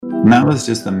And that was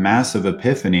just a massive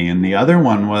epiphany. And the other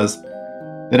one was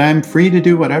that I'm free to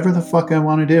do whatever the fuck I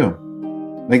want to do.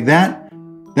 Like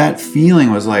that feeling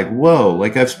was like, whoa,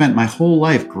 like I've spent my whole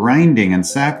life grinding and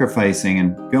sacrificing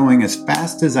and going as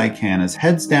fast as I can, as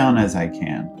heads down as I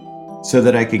can, so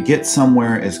that I could get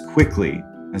somewhere as quickly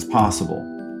as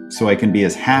possible, so I can be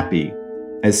as happy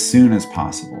as soon as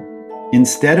possible.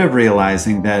 Instead of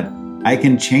realizing that I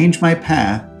can change my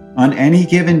path on any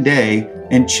given day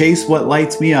and chase what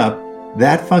lights me up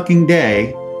that fucking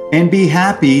day and be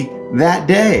happy that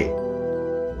day.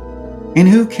 And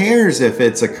who cares if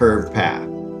it's a curved path?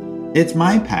 It's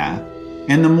my path,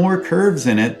 and the more curves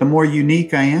in it, the more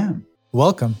unique I am.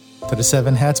 Welcome to the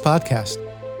Seven Hats Podcast.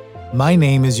 My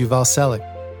name is Yuval Selik,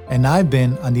 and I've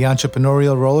been on the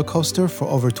entrepreneurial roller coaster for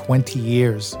over 20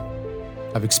 years.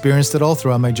 I've experienced it all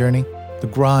throughout my journey: the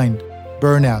grind,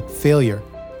 burnout, failure,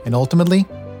 and ultimately,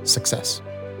 success.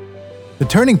 The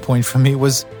turning point for me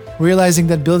was realizing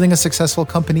that building a successful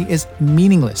company is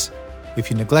meaningless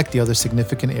if you neglect the other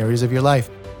significant areas of your life.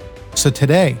 So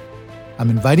today,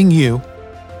 I'm inviting you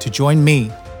to join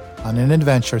me on an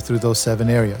adventure through those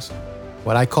 7 areas,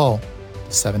 what I call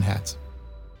the 7 hats.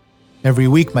 Every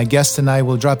week, my guests and I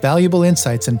will drop valuable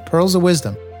insights and pearls of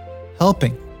wisdom,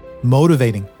 helping,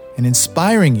 motivating, and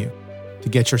inspiring you to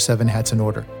get your 7 hats in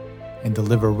order and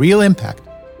deliver real impact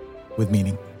with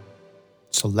meaning.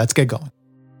 So let's get going.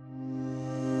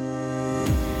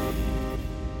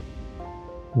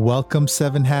 Welcome,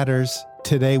 7 Hatters.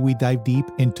 Today we dive deep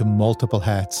into multiple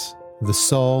hats: the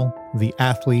soul, the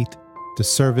athlete, the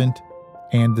servant,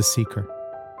 and the seeker.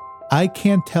 I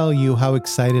can't tell you how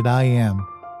excited I am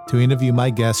to interview my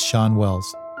guest, Shawn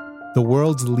Wells, the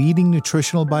world's leading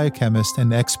nutritional biochemist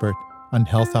and expert on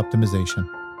health optimization.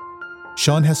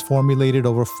 Shawn has formulated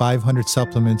over 500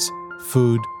 supplements,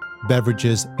 food,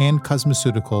 beverages, and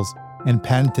cosmeceuticals, and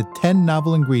patented 10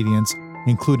 novel ingredients,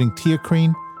 including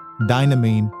teacrine,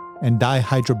 dynamine, and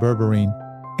dihydroberberine,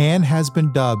 and has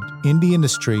been dubbed in the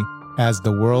industry as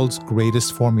the world's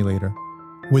greatest formulator.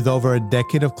 With over a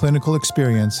decade of clinical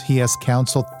experience, he has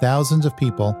counseled thousands of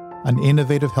people on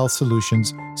innovative health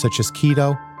solutions such as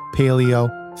keto, paleo,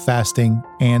 fasting,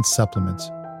 and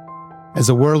supplements. As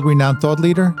a world-renowned thought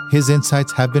leader, his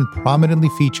insights have been prominently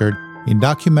featured in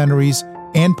documentaries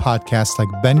and podcasts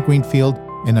like Ben Greenfield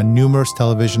and on numerous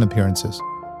television appearances.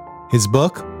 His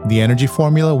book, The Energy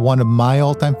Formula, one of my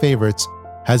all-time favorites,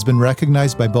 has been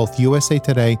recognized by both USA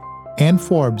Today and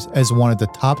Forbes as one of the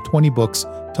top 20 books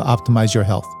to optimize your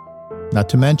health, not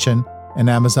to mention an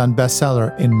Amazon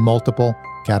bestseller in multiple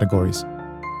categories.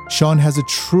 Shawn has a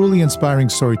truly inspiring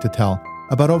story to tell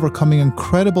about overcoming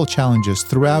incredible challenges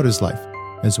throughout his life,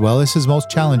 as well as his most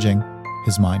challenging,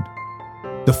 his mind.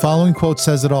 The following quote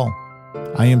says it all: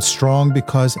 "I am strong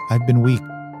because I've been weak.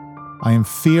 I am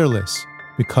fearless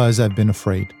because I've been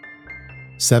afraid."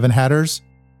 7 Hatters,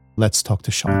 let's talk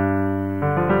to Shawn.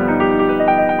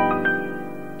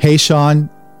 Hey, Shawn,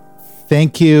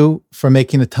 thank you for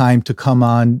making the time to come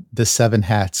on the 7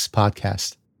 Hats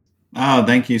podcast. Oh,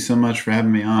 thank you so much for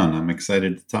having me on. I'm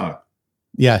excited to talk.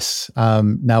 Yes.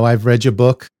 Now I've read your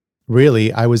book.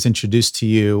 Really, I was introduced to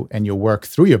you and your work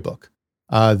through your book,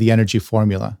 The Energy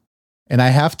Formula. And I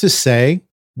have to say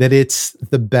that it's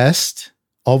the best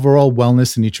overall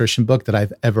wellness and nutrition book that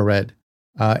I've ever read.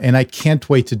 And I can't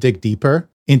wait to dig deeper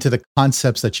into the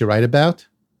concepts that you write about.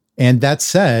 And that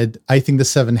said, I think the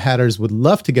 7 Hatters would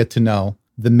love to get to know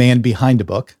the man behind the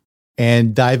book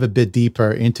and dive a bit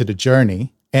deeper into the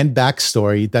journey and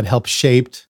backstory that helped shape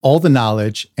all the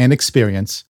knowledge and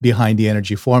experience behind the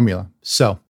Energy Formula.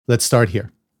 So let's start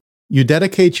here. You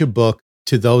dedicate your book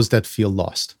to those that feel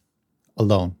lost,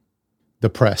 alone,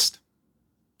 depressed,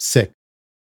 sick,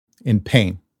 in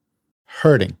pain,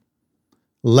 hurting,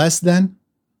 less than,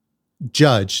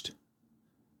 judged,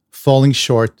 falling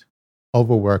short,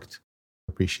 overworked,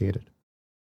 appreciated.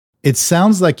 It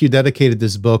sounds like you dedicated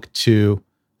this book to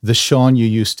the Shawn you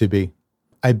used to be.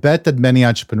 I bet that many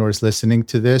entrepreneurs listening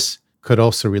to this could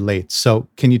also relate. So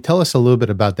can you tell us a little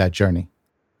bit about that journey?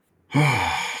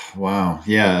 Wow.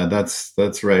 Yeah,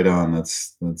 that's right on.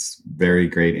 That's very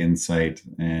great insight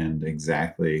and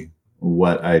exactly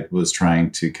what I was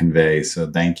trying to convey. So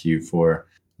thank you for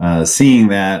seeing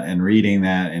that and reading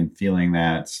that and feeling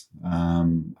that.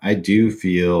 I do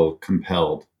feel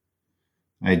compelled.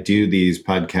 I do these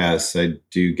podcasts. I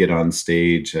do get on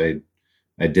stage. I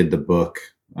did the book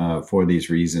for these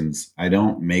reasons. I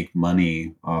don't make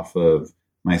money off of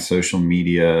my social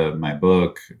media, my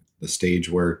book, the stage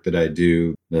work that I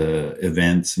do, the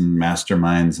events and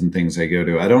masterminds and things I go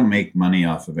to. I don't make money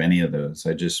off of any of those.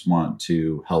 I just want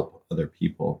to help other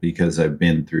people because I've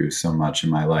been through so much in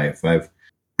my life. I've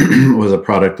was a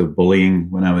product of bullying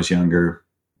when I was younger,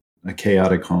 a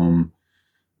chaotic home,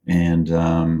 and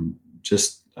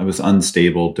just I was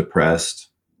unstable, depressed,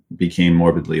 became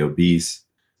morbidly obese,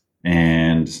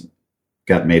 and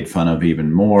got made fun of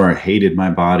even more. I hated my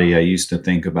body. I used to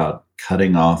think about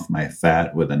cutting off my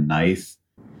fat with a knife.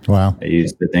 Wow. I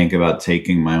used to think about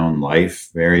taking my own life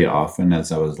very often,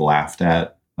 as I was laughed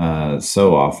at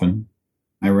so often.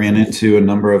 I ran into a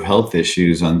number of health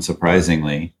issues,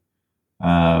 unsurprisingly,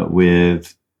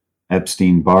 with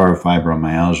Epstein-Barr,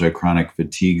 fibromyalgia, chronic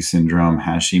fatigue syndrome,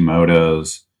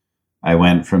 Hashimoto's. I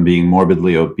went from being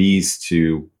morbidly obese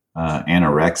to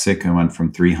anorexic. I went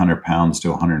from 300 pounds to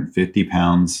 150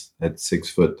 pounds at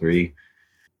 6'3".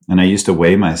 And I used to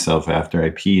weigh myself after I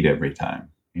peed every time,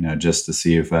 just to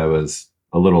see if I was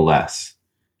a little less.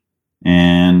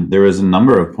 And there was a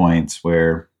number of points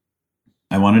where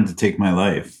I wanted to take my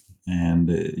life.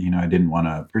 And, I didn't want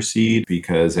to proceed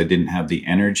because I didn't have the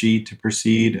energy to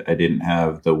proceed. I didn't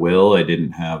have the will. I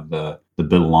didn't have the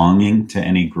belonging to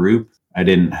any group. I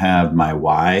didn't have my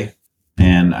why.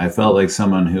 And I felt like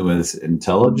someone who was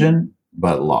intelligent,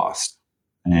 but lost.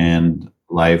 And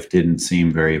life didn't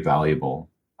seem very valuable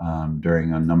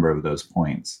during a number of those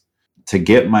points. To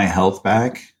get my health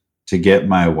back, to get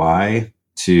my why,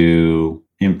 to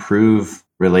improve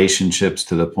relationships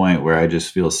to the point where I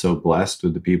just feel so blessed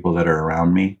with the people that are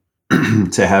around me,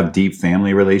 to have deep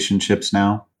family relationships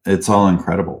now, it's all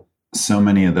incredible. So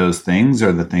many of those things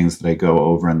are the things that I go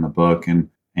over in the book,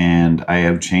 and I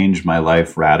have changed my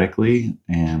life radically.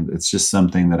 And it's just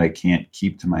something that I can't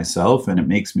keep to myself. And it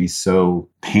makes me so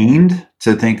pained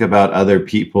to think about other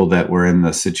people that were in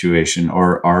the situation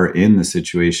or are in the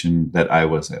situation that I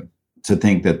was in. To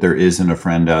think that there isn't a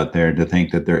friend out there, to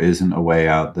think that there isn't a way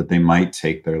out, that they might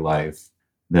take their life,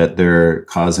 that they're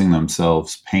causing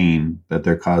themselves pain, that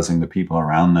they're causing the people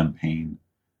around them pain.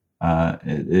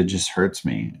 It just hurts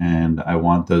me. And I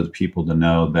want those people to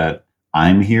know that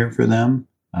I'm here for them.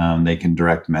 They can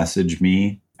direct message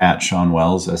me at Shawn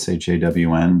Wells,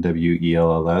 ShawnWells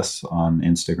on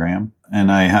Instagram.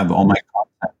 And I have all my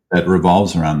content that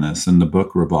revolves around this, and the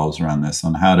book revolves around this,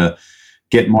 on how to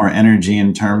get more energy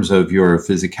in terms of your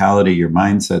physicality, your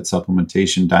mindset,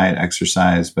 supplementation, diet,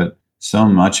 exercise. But so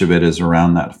much of it is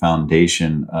around that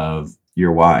foundation of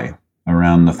your why,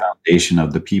 around the foundation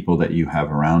of the people that you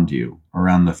have around you,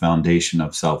 around the foundation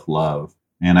of self-love.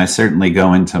 And I certainly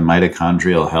go into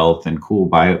mitochondrial health and cool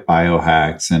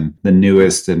biohacks and the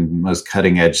newest and most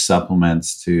cutting edge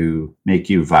supplements to make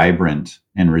you vibrant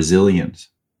and resilient.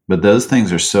 But those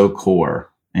things are so core.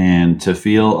 And to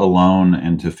feel alone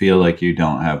and to feel like you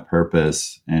don't have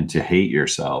purpose and to hate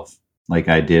yourself, like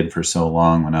I did for so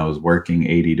long when I was working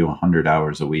 80 to 100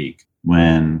 hours a week,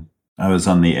 when I was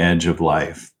on the edge of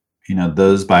life,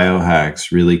 those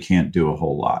biohacks really can't do a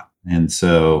whole lot. And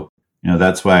so,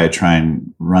 that's why I try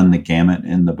and run the gamut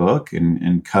in the book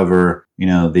and cover,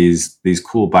 these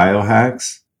cool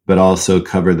biohacks, but also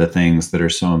cover the things that are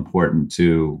so important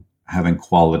to having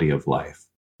quality of life.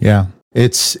 Yeah.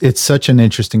 It's such an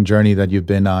interesting journey that you've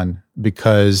been on,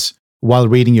 because while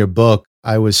reading your book,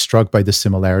 I was struck by the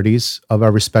similarities of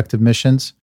our respective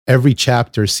missions. Every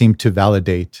chapter seemed to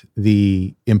validate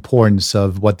the importance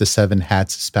of what the Seven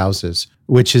Hats espouses,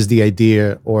 which is the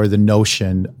idea or the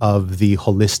notion of the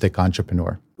holistic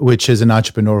entrepreneur, which is an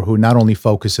entrepreneur who not only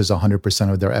focuses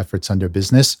 100% of their efforts on their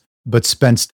business, but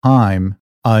spends time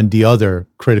on the other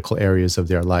critical areas of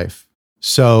their life.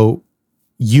 So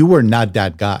you were not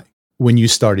that guy when you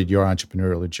started your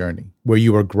entrepreneurial journey, where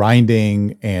you were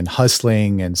grinding and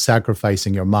hustling and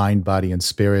sacrificing your mind, body, and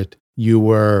spirit. You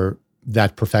were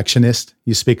that perfectionist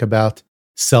you speak about,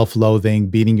 self-loathing,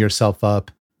 beating yourself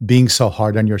up, being so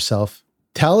hard on yourself.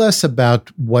 Tell us about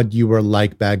what you were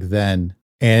like back then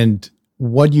and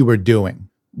what you were doing.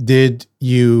 Did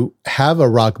you have a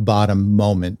rock bottom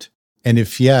moment? And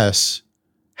if yes,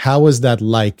 how was that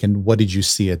like, and what did you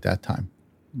see at that time?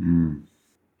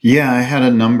 Yeah, I had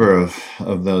a number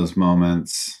of those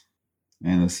moments,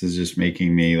 and this is just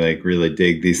making me really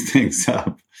dig these things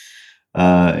up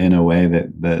in a way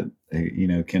that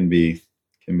can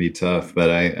be tough, but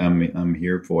I'm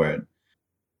here for it.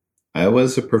 I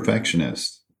was a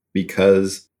perfectionist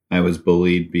because I was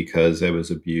bullied, because I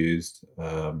was abused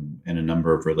in a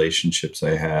number of relationships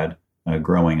I had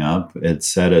growing up. It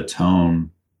set a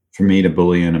tone for me to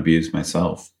bully and abuse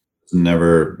myself.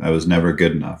 I was never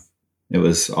good enough. It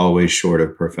was always short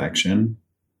of perfection.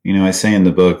 I say in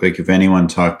the book, if anyone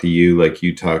talked to you like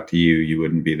you talk to you, you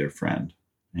wouldn't be their friend.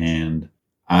 And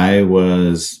I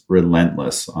was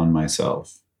relentless on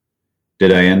myself.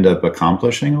 Did I end up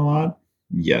accomplishing a lot?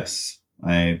 Yes,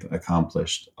 I've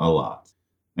accomplished a lot.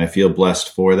 I feel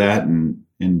blessed for that. And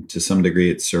and to some degree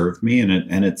it served me, and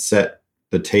it set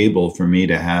the table for me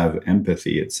to have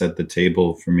empathy. It set the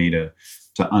table for me to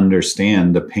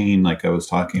understand the pain, like I was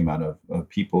talking about, of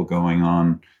people going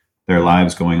on, their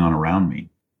lives going on around me.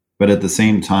 But at the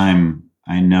same time,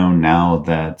 I know now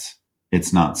that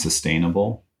it's not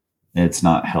sustainable, it's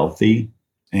not healthy,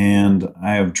 and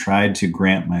I have tried to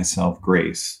grant myself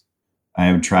grace. I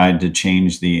have tried to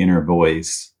change the inner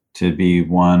voice to be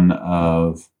one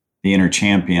of the inner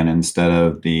champion instead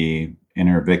of the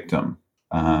inner victim.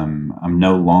 I'm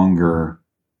no longer,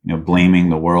 blaming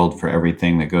the world for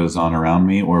everything that goes on around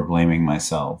me or blaming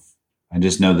myself. I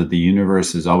just know that the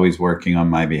universe is always working on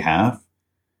my behalf,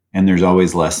 and there's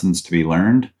always lessons to be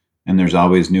learned, and there's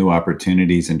always new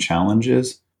opportunities and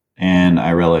challenges, and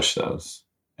I relish those.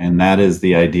 And that is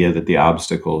the idea that the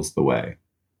obstacle is the way.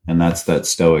 And that's that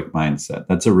stoic mindset.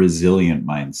 That's a resilient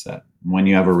mindset. When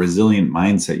you have a resilient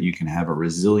mindset, you can have a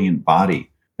resilient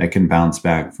body that can bounce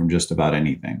back from just about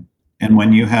anything. And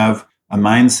when you have a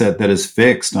mindset that is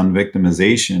fixed on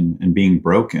victimization and being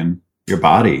broken, your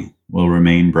body will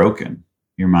remain broken.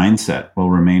 Your mindset will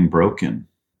remain broken.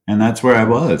 And that's where I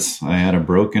was. I had a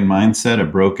broken mindset, a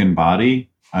broken body.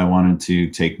 I wanted to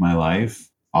take my life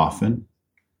often.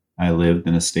 I lived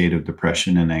in a state of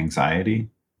depression and anxiety.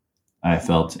 I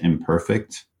felt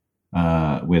imperfect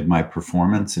with my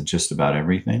performance at just about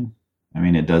everything. I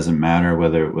mean, it doesn't matter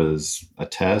whether it was a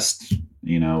test,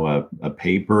 a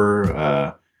paper,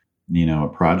 a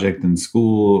project in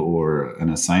school, or an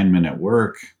assignment at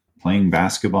work, playing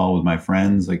basketball with my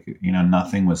friends.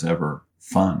 Nothing was ever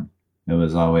fun. It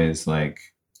was always like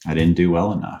I didn't do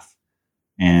well enough.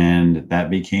 And that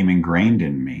became ingrained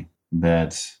in me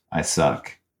that I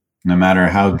suck. No matter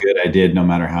how good I did, no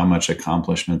matter how much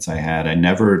accomplishments I had, I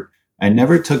never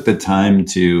took the time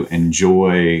to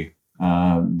enjoy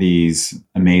these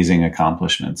amazing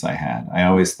accomplishments I had. I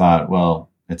always thought,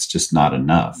 well, it's just not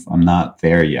enough. I'm not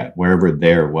there yet, wherever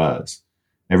there was.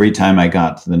 Every time I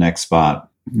got to the next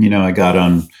spot, I got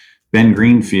on Ben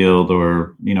Greenfield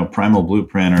or, Primal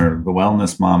Blueprint or The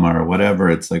Wellness Mama or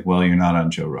whatever. It's like, well, you're not on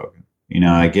Joe Rogan.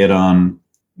 I get on,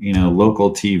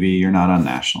 local TV, you're not on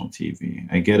national TV.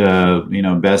 I get a,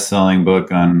 best-selling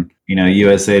book on,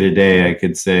 USA Today. I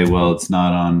could say, well, it's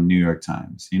not on New York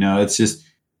Times. It's just,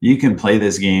 you can play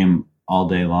this game all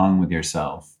day long with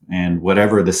yourself. And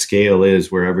whatever the scale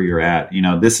is, wherever you're at,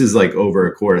 this is like over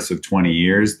a course of 20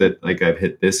 years that like I've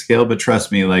hit this scale. But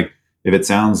trust me, like if it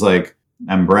sounds like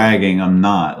I'm bragging, I'm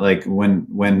not. Like when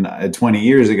 20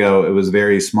 years ago, it was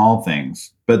very small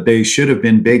things, but they should have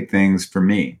been big things for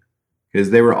me because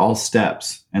they were all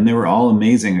steps and they were all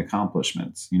amazing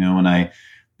accomplishments. When I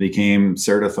became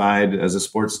certified as a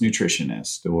sports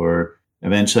nutritionist, or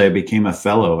eventually I became a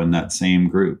fellow in that same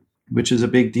group, which is a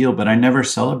big deal, but I never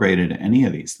celebrated any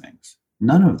of these things.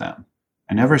 None of them.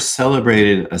 I never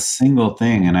celebrated a single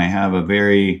thing, and I have a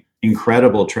very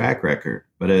incredible track record,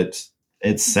 but it's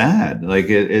sad. Like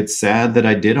it's sad that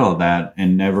I did all that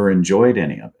and never enjoyed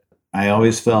any of it. I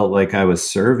always felt like I was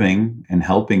serving and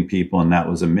helping people, and that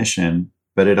was a mission,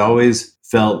 but it always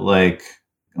felt like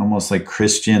almost like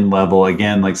Christian level,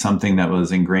 again, like something that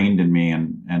was ingrained in me.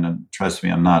 And trust me,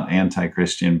 I'm not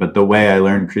anti-Christian, but the way I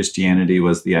learned Christianity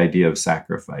was the idea of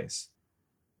sacrifice.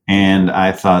 And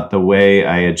I thought the way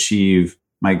I achieve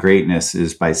my greatness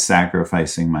is by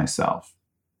sacrificing myself.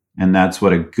 And that's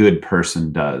what a good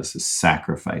person does, is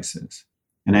sacrifices.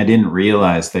 And I didn't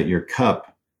realize that your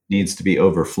cup needs to be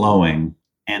overflowing,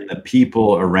 and the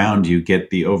people around you get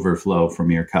the overflow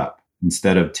from your cup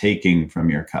instead of taking from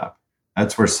your cup.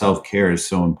 That's where self-care is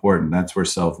so important. That's where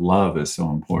self-love is so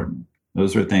important.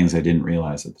 Those were things I didn't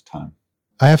realize at the time.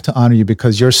 I have to honor you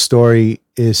because your story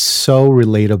is so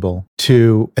relatable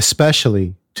to,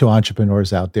 especially to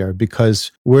entrepreneurs out there,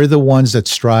 because we're the ones that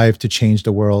strive to change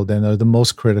the world and are the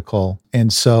most critical.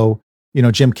 And so,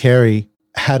 Jim Carrey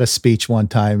had a speech one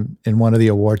time in one of the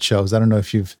award shows. I don't know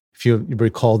if you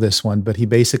recall this one, but he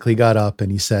basically got up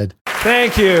and he said,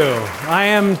 "Thank you. I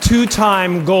am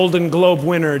two-time Golden Globe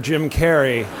winner Jim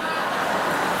Carrey.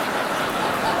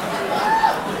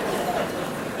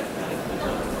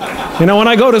 When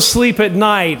I go to sleep at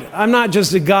night, I'm not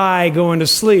just a guy going to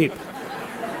sleep.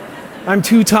 I'm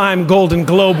two-time Golden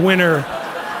Globe winner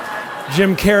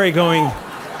Jim Carrey going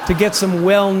to get some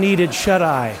well-needed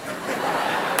shut-eye.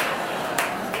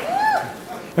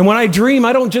 And when I dream,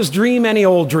 I don't just dream any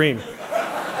old dream.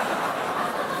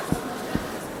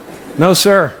 No,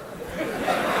 sir.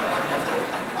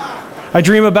 I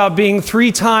dream about being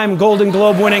three-time Golden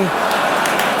Globe winning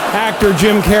actor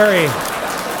Jim Carrey.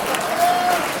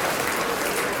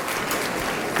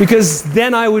 Because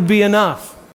then I would be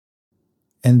enough."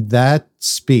 And that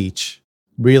speech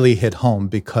really hit home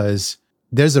because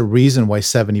there's a reason why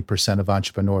 70% of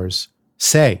entrepreneurs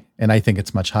say, and I think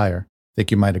it's much higher, I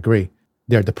think you might agree,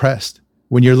 they're depressed.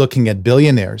 When you're looking at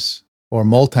billionaires or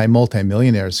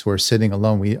multi-millionaires who are sitting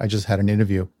alone, I just had an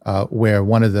interview where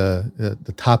one of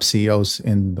the top CEOs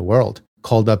in the world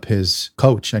called up his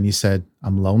coach and he said,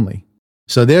 "I'm lonely."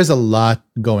 So there's a lot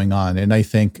going on. And I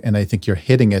think you're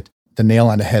hitting it, the nail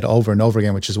on the head over and over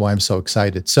again, which is why I'm so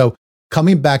excited. So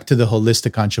coming back to the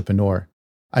holistic entrepreneur,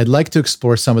 I'd like to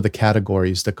explore some of the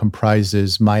categories that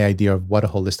comprises my idea of what a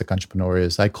holistic entrepreneur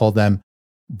is. I call them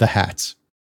the hats.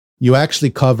 You actually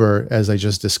cover, as I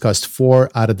just discussed, 4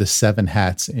 out of the 7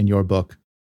 hats in your book,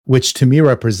 which to me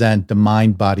represent the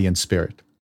mind, body, and spirit.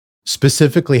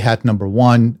 Specifically, hat number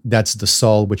 1, that's the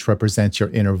soul, which represents your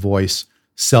inner voice,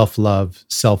 self-love,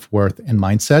 self-worth, and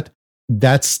mindset.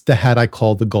 That's the hat I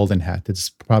call the golden hat. It's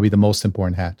probably the most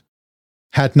important hat.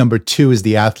 Hat number 2 is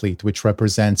the athlete, which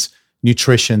represents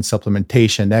nutrition,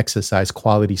 supplementation, exercise,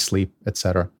 quality sleep,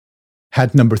 etc.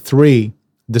 Hat number 3,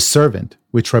 the servant,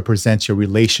 which represents your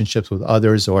relationships with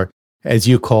others, or as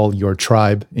you call your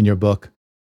tribe in your book.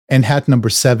 And hat number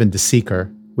 7, the seeker,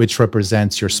 which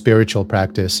represents your spiritual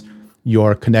practice,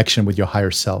 your connection with your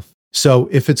higher self. So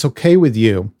if it's okay with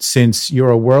you, since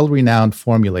you're a world-renowned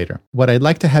formulator, what I'd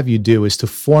like to have you do is to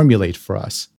formulate for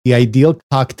us the ideal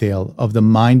cocktail of the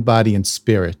mind, body, and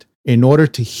spirit in order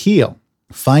to heal,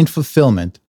 find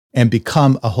fulfillment, and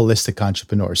become a holistic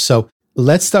entrepreneur. So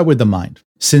let's start with the mind.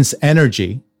 Since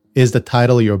energy is the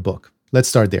title of your book, let's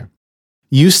start there.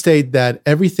 You state that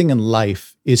everything in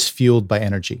life is fueled by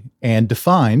energy, and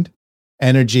defined,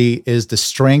 energy is the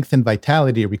strength and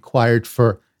vitality required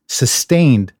for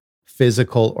sustained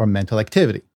physical or mental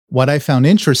activity. What I found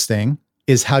interesting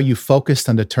is how you focused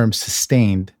on the term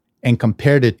sustained and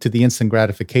compared it to the instant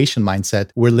gratification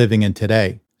mindset we're living in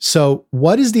today. So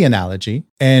what is the analogy,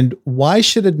 and why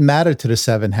should it matter to the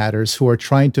 7 hatters who are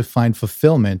trying to find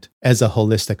fulfillment as a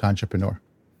holistic entrepreneur?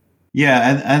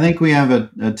 Yeah, I think we have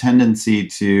a tendency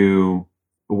to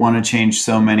want to change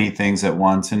so many things at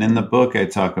once. And in the book, I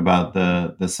talk about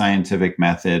the scientific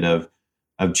method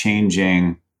of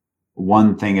changing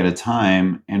one thing at a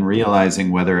time and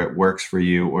realizing whether it works for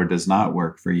you or does not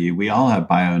work for you. We all have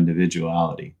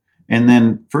bio-individuality. And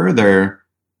then further,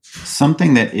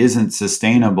 something that isn't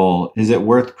sustainable, is it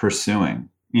worth pursuing?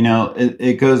 You know,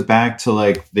 it goes back to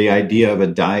like the idea of a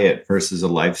diet versus a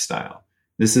lifestyle.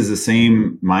 This is the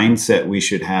same mindset we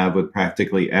should have with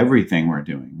practically everything we're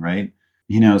doing, right?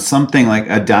 You know, something like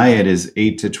a diet is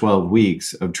 8 to 12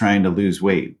 weeks of trying to lose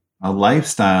weight. A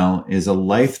lifestyle is a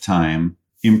lifetime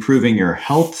improving your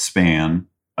health span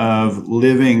of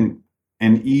living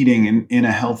and eating in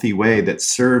a healthy way that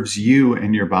serves you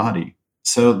and your body.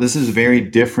 So this is very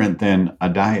different than a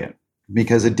diet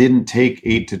because it didn't take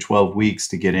 8 to 12 weeks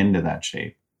to get into that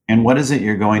shape. And what is it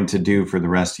you're going to do for the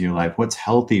rest of your life? What's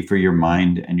healthy for your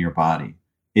mind and your body?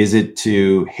 Is it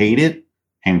to hate it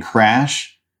and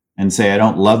crash and say, I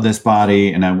don't love this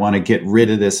body and I want to get rid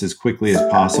of this as quickly as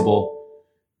possible,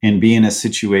 and be in a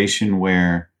situation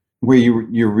where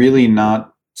you're really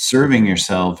not serving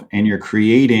yourself and you're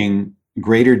creating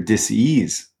greater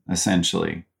dis-ease,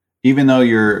 essentially? Even though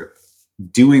you're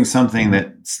doing something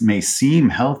that may seem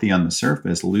healthy on the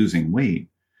surface, losing weight,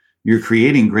 you're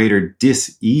creating greater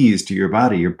dis-ease to your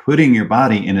body. You're putting your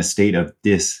body in a state of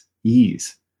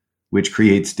dis-ease, which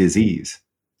creates disease.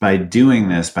 By doing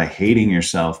this, by hating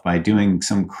yourself, by doing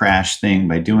some crash thing,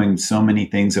 by doing so many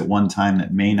things at one time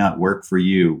that may not work for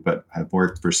you, but have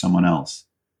worked for someone else,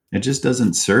 it just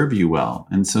doesn't serve you well.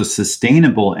 And so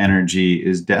sustainable energy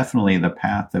is definitely the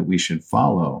path that we should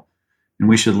follow. And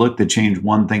we should look to change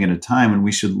one thing at a time. And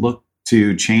we should look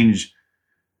to change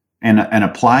and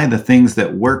apply the things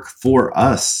that work for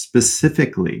us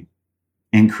specifically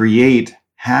and create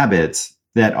habits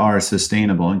that are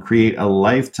sustainable and create a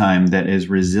lifetime that is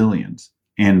resilient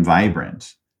and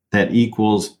vibrant, that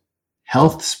equals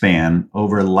health span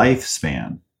over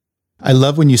lifespan. I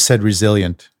love when you said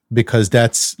resilient, because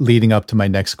that's leading up to my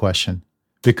next question.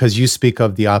 Because you speak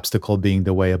of The Obstacle Being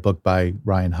the Way, a book by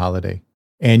Ryan Holiday,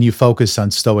 and you focus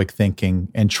on stoic thinking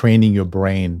and training your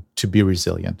brain to be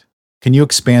resilient. Can you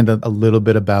expand a little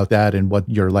bit about that and what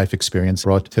your life experience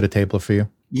brought to the table for you?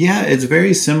 Yeah, it's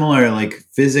very similar. Like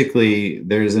physically,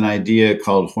 there's an idea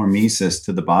called hormesis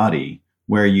to the body,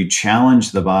 where you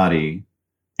challenge the body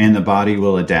and the body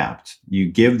will adapt. You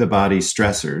give the body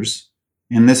stressors,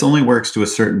 and this only works to a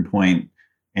certain point.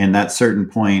 And that certain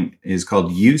point is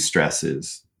called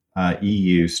eustresses,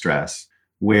 EU stress,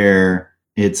 where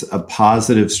it's a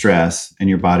positive stress and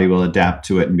your body will adapt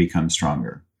to it and become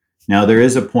stronger. Now, there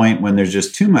is a point when there's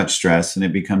just too much stress and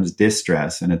it becomes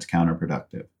distress and it's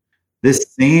counterproductive. This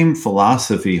same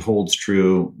philosophy holds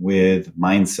true with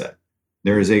mindset.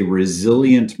 There is a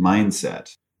resilient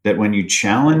mindset that when you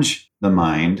challenge the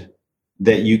mind,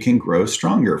 that you can grow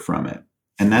stronger from it.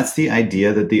 And that's the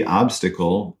idea that the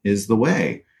obstacle is the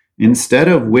way. Instead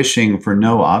of wishing for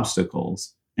no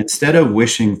obstacles, instead of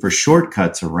wishing for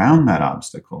shortcuts around that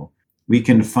obstacle, we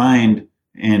can find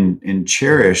and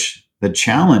cherish the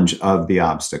challenge of the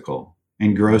obstacle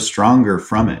and grow stronger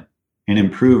from it and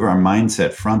improve our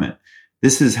mindset from it.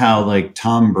 This is how, like,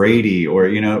 Tom Brady or,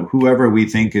 whoever we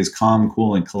think is calm,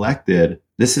 cool, and collected,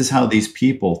 this is how these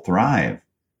people thrive,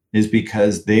 is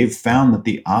because they've found that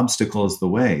the obstacle is the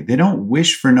way. They don't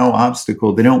wish for no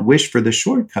obstacle. They don't wish for the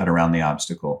shortcut around the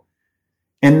obstacle.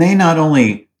 And they not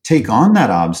only take on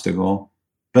that obstacle,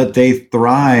 but they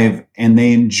thrive and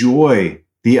they enjoy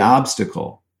the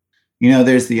obstacle.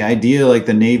 There's the idea, like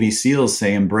the Navy SEALs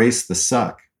say, embrace the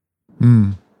suck.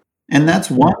 And that's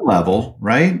one level,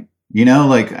 right?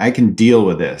 Like, I can deal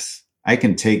with this. I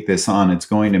can take this on. It's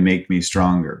going to make me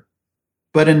stronger.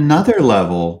 But another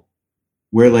level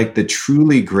where, like, the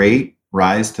truly great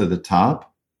rise to the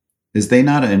top is they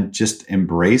not just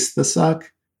embrace the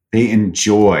suck, they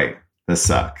enjoy the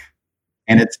suck.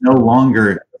 And it's no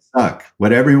longer the suck.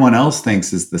 What everyone else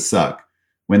thinks is the suck.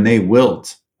 When they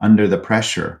wilt under the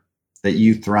pressure, that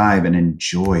you thrive and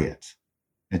enjoy it.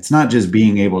 It's not just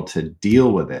being able to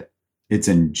deal with it, it's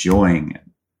enjoying it.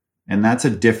 And that's a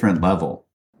different level.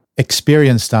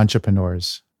 Experienced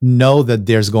entrepreneurs know that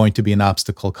there's going to be an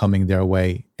obstacle coming their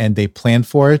way and they plan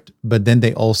for it, but then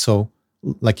they also,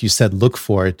 like you said, look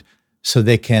for it so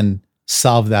they can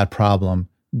solve that problem,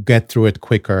 get through it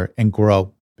quicker and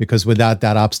grow. Because without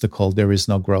that obstacle, there is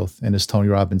no growth. And as Tony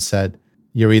Robbins said,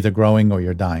 you're either growing or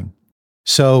you're dying.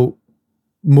 So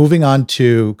moving on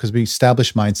to, because we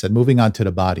established mindset, moving on to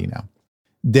the body now.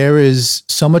 There is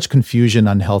so much confusion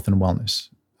on health and wellness.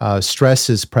 Stress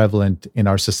is prevalent in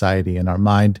our society, and our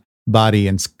mind, body,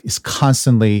 and is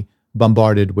constantly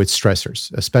bombarded with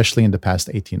stressors, especially in the past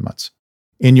 18 months.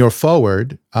 In your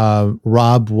forward,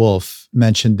 Rob Wolf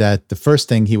mentioned that the first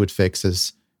thing he would fix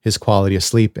is his quality of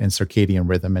sleep and circadian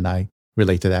rhythm, and I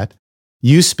relate to that.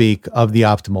 You speak of the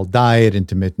optimal diet,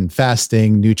 intermittent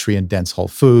fasting, nutrient-dense whole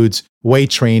foods,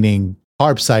 weight training,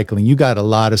 carb cycling. You got a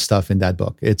lot of stuff in that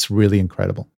book. It's really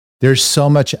incredible. There's so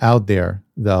much out there,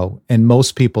 though, and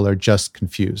most people are just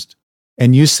confused.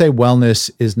 And you say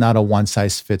wellness is not a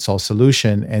one-size-fits-all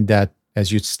solution, and that,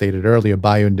 as you stated earlier,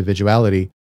 bioindividuality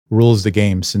rules the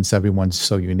game since everyone's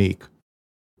so unique.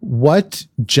 What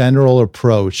general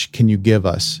approach can you give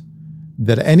us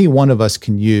that any one of us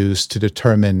can use to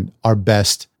determine our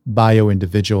best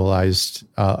bio-individualized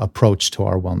approach to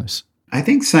our wellness? I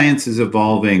think science is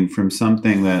evolving from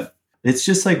something that it's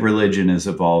just like religion is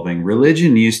evolving.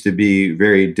 Religion used to be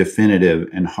very definitive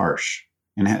and harsh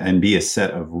and be a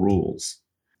set of rules.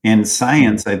 And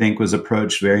science, I think, was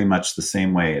approached very much the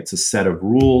same way. It's a set of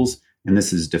rules, and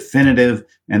this is definitive,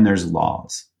 and there's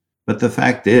laws. But the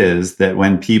fact is that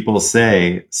when people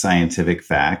say scientific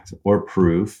fact or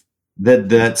proof,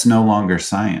 that's no longer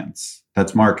science.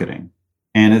 That's marketing.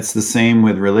 And it's the same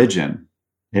with religion.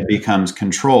 It becomes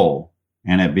control,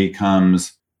 and it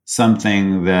becomes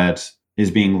something that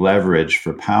is being leveraged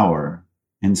for power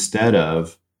instead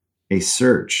of a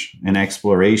search, an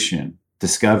exploration,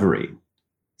 discovery.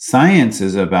 Science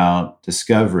is about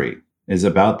discovery, is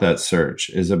about that search,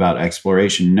 is about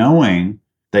exploration, knowing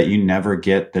that you never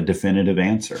get the definitive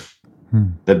answer.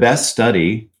 The best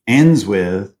study ends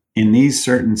with, in these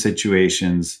certain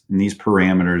situations, in these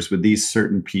parameters, with these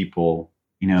certain people,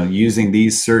 using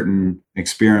these certain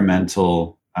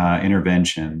experimental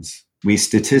interventions, we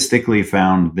statistically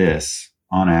found this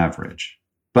on average,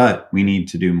 but we need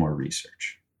to do more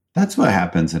research. That's what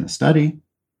happens in a study.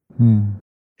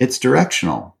 It's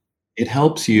directional. It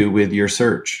helps you with your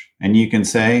search, and you can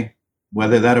say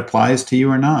whether that applies to you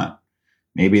or not.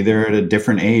 Maybe they're at a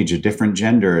different age, a different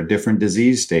gender, a different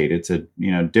disease state. It's a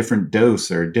different dose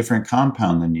or a different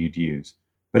compound than you'd use.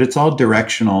 But it's all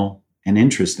directional and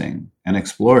interesting and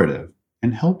explorative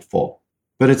and helpful.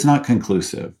 But it's not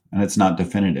conclusive and it's not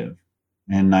definitive.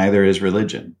 And neither is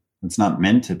religion. It's not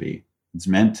meant to be. It's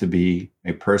meant to be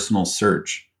a personal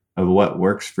search of what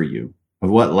works for you, of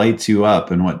what lights you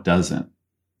up and what doesn't.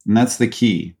 And that's the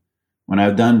key. When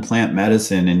I've done plant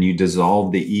medicine and you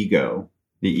dissolve the ego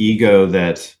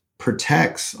that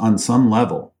protects on some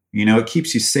level, it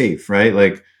keeps you safe, right?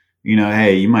 Like,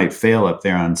 hey, you might fail up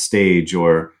there on stage,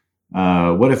 or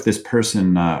what if this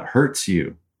person hurts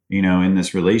you, in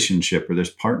this relationship or this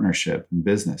partnership in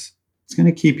business? It's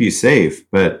going to keep you safe,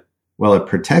 but while it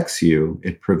protects you,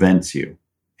 it prevents you.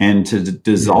 And to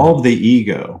dissolve the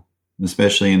ego,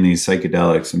 especially in these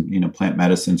psychedelics and, plant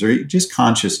medicines or just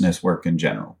consciousness work in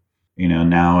general.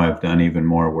 Now I've done even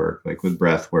more work like with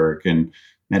breath work and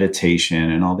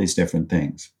meditation and all these different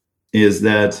things, is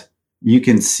that you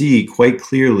can see quite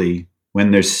clearly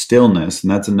when there's stillness.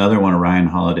 And that's another one of Ryan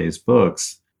Holiday's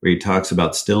books where he talks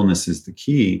about stillness is the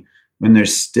key. When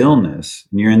there's stillness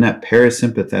and you're in that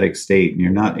parasympathetic state and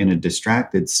you're not in a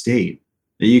distracted state,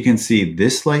 that you can see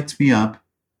this lights me up,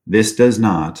 this does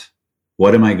not.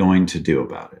 What am I going to do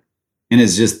about it? And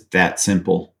it's just that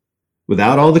simple.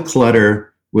 Without all the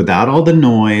clutter, without all the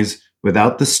noise,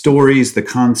 without the stories, the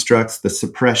constructs, the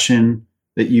suppression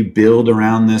that you build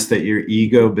around this, that your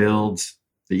ego builds,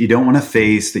 that you don't want to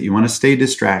face, that you want to stay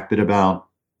distracted about.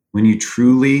 When you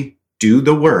truly do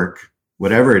the work,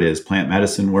 whatever it is, plant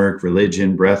medicine work,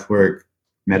 religion, breath work,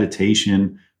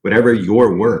 meditation, whatever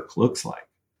your work looks like,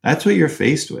 that's what you're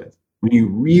faced with. When you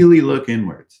really look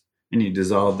inwards and you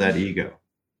dissolve that ego,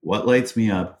 what lights me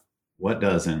up? What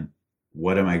doesn't?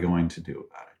 What am I going to do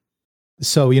about it?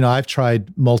 So, I've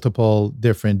tried multiple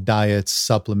different diets,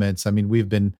 supplements. I mean, we've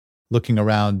been looking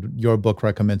around. Your book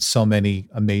recommends so many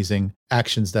amazing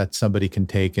actions that somebody can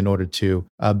take in order to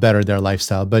better their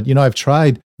lifestyle. But, I've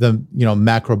tried the,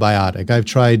 macrobiotic. I've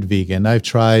tried vegan. I've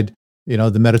tried,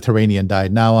 the Mediterranean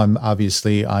diet. Now I'm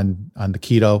obviously on the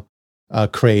keto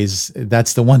craze.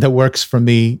 That's the one that works for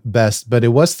me best, but it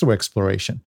was through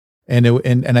exploration.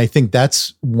 And I think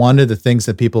that's one of the things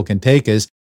that people can take is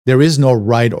there is no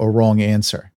right or wrong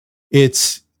answer.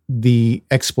 It's the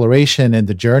exploration and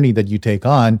the journey that you take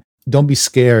on. Don't be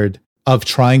scared of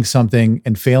trying something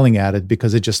and failing at it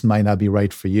because it just might not be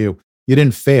right for you. You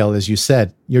didn't fail, as you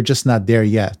said. You're just not there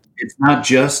yet. It's not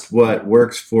just what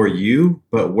works for you,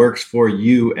 but works for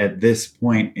you at this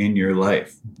point in your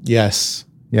life. Yes.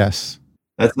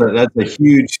 That's a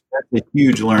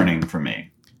huge learning for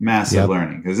me. Massive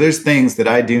learning. Because there's things that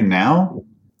I do now.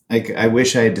 Like I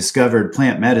wish I had discovered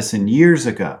plant medicine years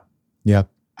ago. Yep.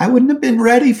 I wouldn't have been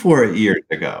ready for it years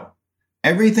ago.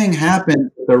 Everything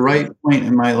happened at the right point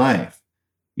in my life.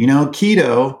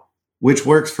 Keto, which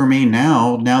works for me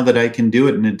now that I can do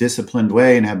it in a disciplined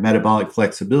way and have metabolic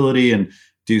flexibility and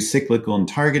do cyclical and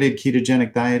targeted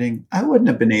ketogenic dieting, I wouldn't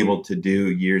have been able to do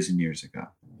years and years ago.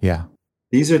 Yeah.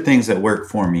 These are things that work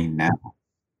for me now.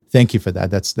 Thank you for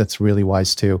that. That's really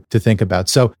wise too to think about.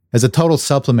 So as a total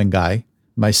supplement guy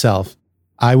myself,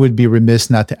 I would be remiss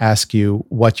not to ask you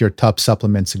what your top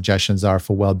supplement suggestions are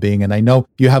for well-being. And I know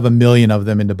you have 1 million of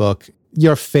them in the book.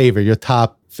 Your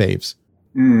top faves.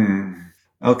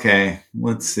 Okay,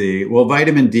 let's see. Well,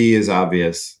 vitamin D is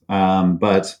obvious,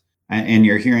 and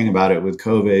you're hearing about it with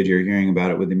COVID, you're hearing about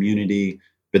it with immunity,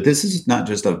 but this is not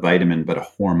just a vitamin, but a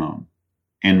hormone.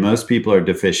 And most people are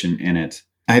deficient in it.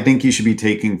 I think you should be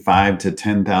taking 5 to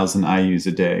 10,000 IUs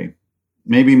a day,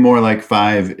 maybe more like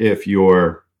 5 if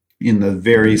you're in the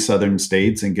very southern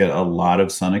states and get a lot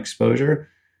of sun exposure.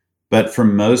 But for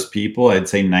most people, I'd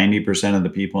say 90% of the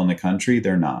people in the country,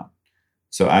 they're not.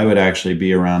 So I would actually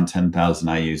be around 10,000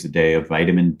 IUs a day of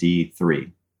vitamin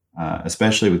D3,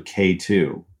 especially with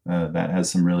K2. That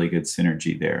has some really good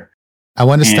synergy there. I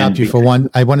want to stop you for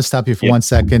 1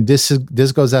 second.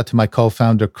 This goes out to my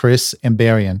co-founder, Chris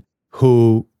Ambarian,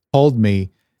 who told me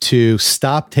to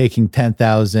stop taking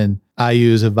 10,000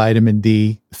 IUs of vitamin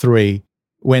D3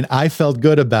 when I felt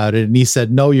good about it. And he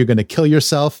said, no, you're going to kill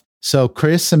yourself. So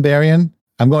Chris Ambarian,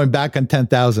 I'm going back on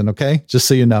 10,000. Okay. Just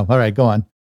so you know. All right, go on.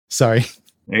 Sorry.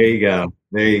 There you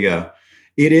go.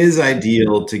 It is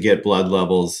ideal to get blood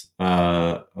levels,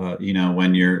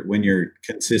 when you're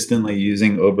consistently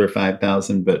using over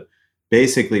 5,000, but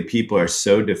basically people are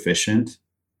so deficient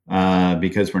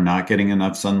because we're not getting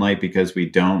enough sunlight, because we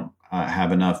don't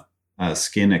have enough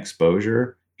skin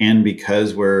exposure, and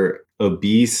because we're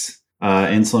obese,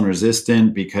 insulin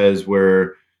resistant, because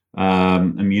we're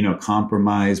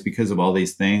immunocompromised, because of all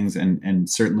these things, and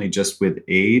certainly just with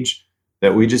age,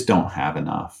 that we just don't have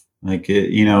enough.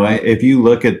 If you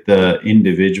look at the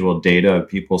individual data of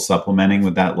people supplementing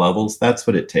with that levels, that's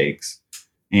what it takes,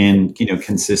 and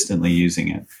consistently using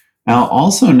it. Now,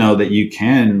 also know that you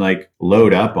can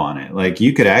load up on it.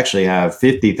 You could actually have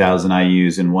 50,000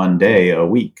 IUs in one day a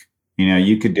week.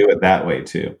 You could do it that way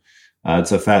too.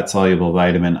 It's a fat soluble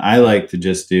vitamin. I like to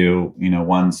just do,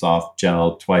 one soft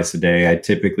gel twice a day. I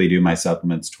typically do my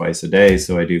supplements twice a day.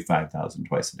 So I do 5,000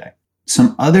 twice a day.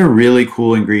 Some other really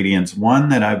cool ingredients. One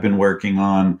that I've been working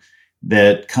on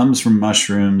that comes from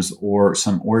mushrooms or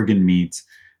some organ meats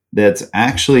that's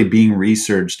actually being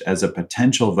researched as a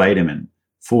potential vitamin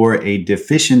for a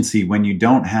deficiency when you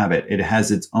don't have it. It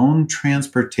has its own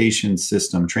transport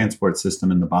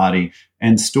system in the body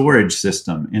and storage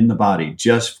system in the body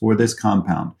just for this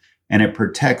compound. and it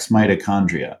protects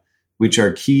mitochondria, which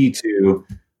are key to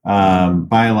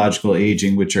biological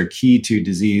aging, which are key to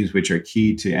disease, which are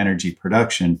key to energy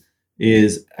production,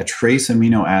 is a trace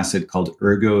amino acid called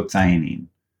ergothioneine,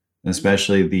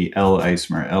 especially the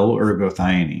L-isomer,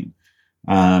 L-ergothioneine.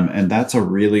 And that's a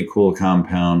really cool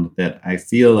compound that I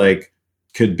feel like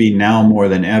could be now more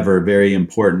than ever very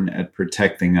important at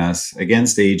protecting us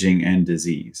against aging and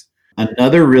disease.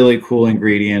 Another really cool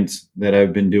ingredient that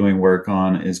I've been doing work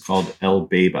on is called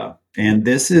L-beta. And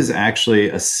this is actually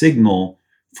a signal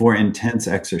for intense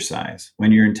exercise.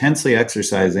 When you're intensely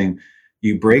exercising,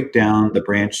 you break down the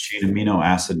branched chain amino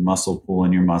acid muscle pool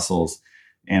in your muscles.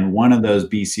 And one of those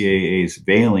BCAAs,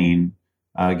 valine,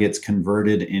 gets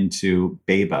converted into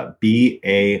BAIBA,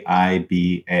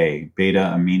 B-A-I-B-A, beta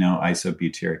amino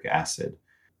isobutyric acid.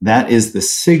 That is the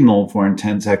signal for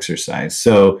intense exercise.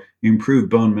 So improved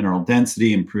bone mineral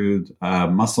density, improved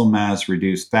muscle mass,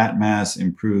 reduced fat mass,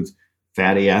 improved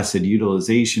fatty acid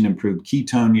utilization, improved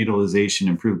ketone utilization,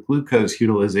 improved glucose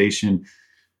utilization,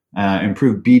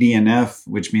 improved BDNF,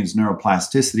 which means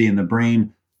neuroplasticity in the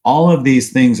brain. All of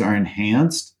these things are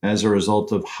enhanced as a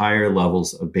result of higher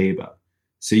levels of BAIBA.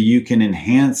 So you can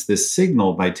enhance this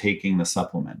signal by taking the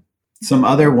supplement. Some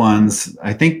other ones,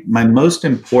 I think my most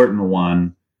important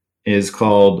one is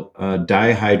called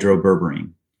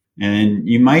dihydroberberine. And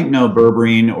you might know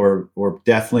berberine or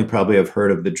definitely probably have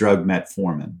heard of the drug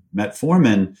metformin.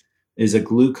 Metformin is a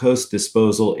glucose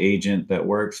disposal agent that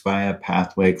works via a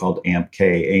pathway called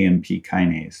AMPK, AMP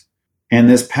kinase. And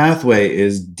this pathway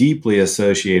is deeply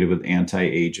associated with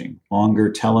anti-aging, longer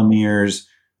telomeres,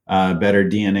 better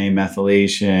DNA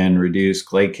methylation, reduced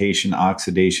glycation,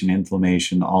 oxidation,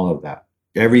 inflammation, all of that.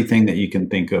 Everything that you can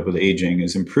think of with aging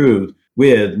is improved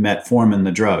with metformin,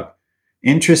 the drug.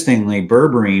 Interestingly,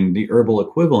 berberine, the herbal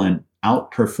equivalent,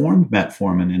 outperformed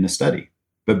metformin in a study.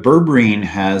 But berberine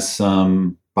has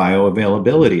some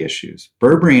bioavailability issues.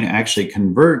 Berberine actually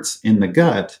converts in the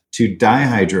gut to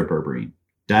dihydroberberine.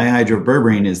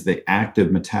 Dihydroberberine is the active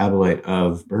metabolite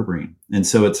of berberine. And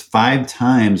so it's 5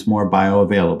 times more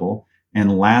bioavailable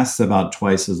and lasts about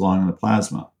twice as long in the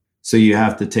plasma. So you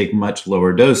have to take much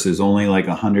lower doses, only like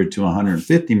 100 to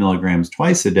 150 milligrams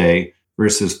twice a day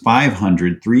versus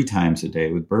 500 3 times a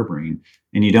day with berberine.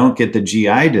 And you don't get the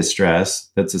GI distress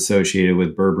that's associated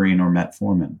with berberine or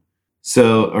metformin.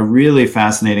 So a really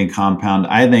fascinating compound.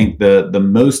 I think the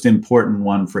most important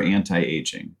one for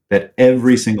anti-aging that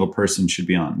every single person should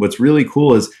be on. What's really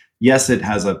cool is, yes, it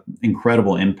has an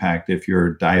incredible impact if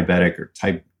you're diabetic or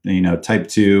type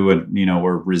 2 and,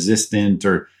 or resistant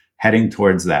or heading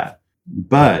towards that.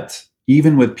 But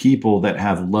even with people that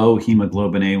have low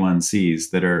hemoglobin A1Cs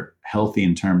that are healthy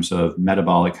in terms of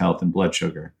metabolic health and blood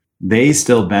sugar, they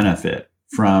still benefit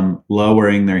from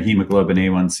lowering their hemoglobin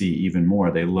A1C even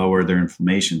more. They lower their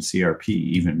inflammation, CRP,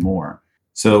 even more.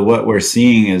 So what we're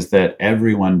seeing is that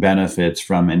everyone benefits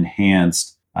from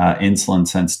enhanced insulin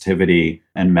sensitivity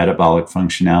and metabolic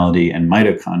functionality and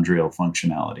mitochondrial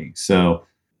functionality. So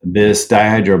this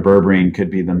dihydroberberine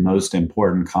could be the most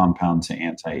important compound to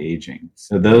anti-aging.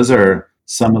 So those are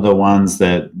some of the ones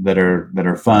that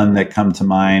are fun that come to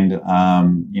mind.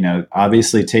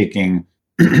 Obviously taking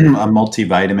a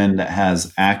multivitamin that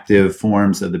has active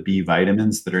forms of the B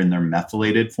vitamins that are in their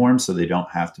methylated form, so they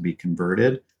don't have to be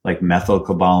converted, like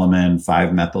methylcobalamin,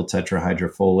 5-methyl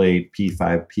tetrahydrofolate,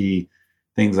 P5P,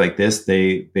 things like this.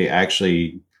 They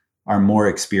actually are more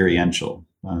experiential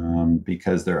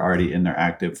because they're already in their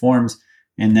active forms.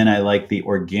 And then I like the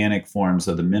organic forms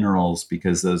of the minerals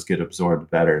because those get absorbed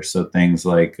better. So things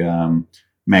like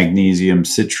magnesium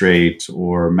citrate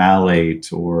or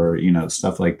malate or,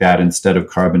 stuff like that instead of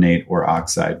carbonate or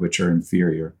oxide, which are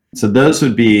inferior. So those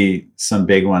would be some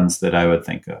big ones that I would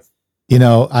think of.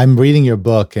 I'm reading your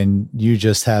book and you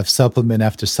just have supplement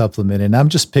after supplement. And I'm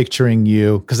just picturing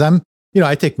you because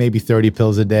I take maybe 30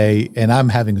 pills a day and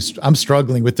I'm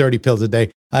struggling with 30 pills a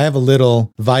day. I have a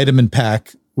little vitamin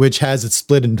pack, which has it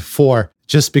split into 4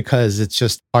 just because it's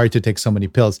just hard to take so many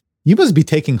pills. You must be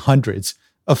taking hundreds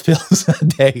of pills a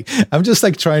day. I'm just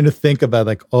trying to think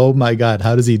about oh my God,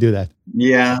 how does he do that?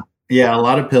 Yeah. A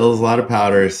lot of pills, a lot of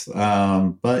powders.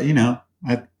 But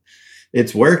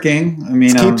it's working. I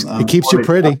mean, it keeps you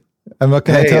pretty. And what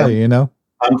can I tell you?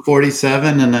 I'm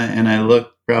 47 and I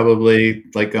look probably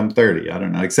like I'm 30. I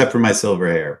don't know, except for my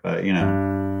silver hair, but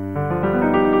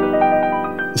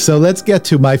So let's get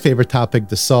to my favorite topic,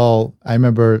 the soul. I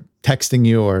remember texting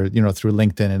you or, through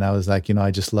LinkedIn, and I was like, I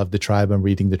just love the tribe. I'm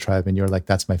reading the tribe. And you're like,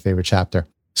 that's my favorite chapter.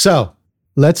 So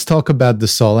let's talk about the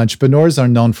soul. Entrepreneurs are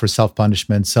known for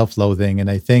self-punishment, self-loathing. And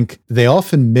I think they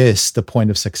often miss the point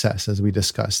of success, as we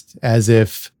discussed, as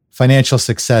if financial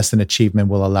success and achievement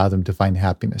will allow them to find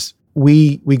happiness.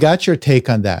 We got your take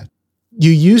on that.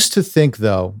 You used to think,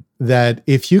 though, that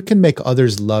if you can make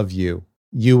others love you,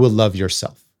 you will love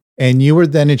yourself. And you were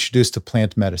then introduced to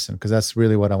plant medicine, because that's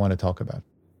really what I want to talk about.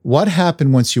 What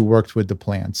happened once you worked with the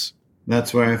plants?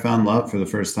 That's where I found love for the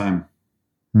first time,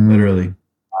 literally.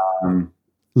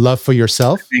 Love for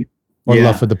yourself or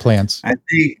love for the plants? I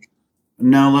think,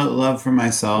 no, love for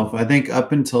myself. I think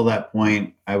up until that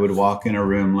point, I would walk in a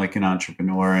room like an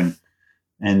entrepreneur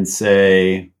and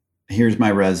say, here's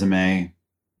my resume.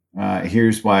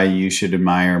 Here's why you should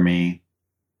admire me.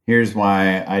 Here's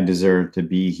why I deserve to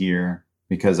be here,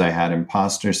 because I had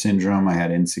imposter syndrome. I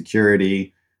had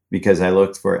insecurity, because I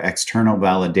looked for external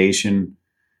validation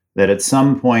that at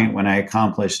some point when I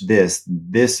accomplished this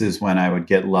is when I would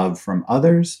get love from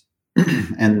others.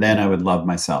 And then I would love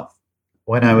myself.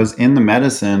 When I was in the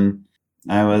medicine,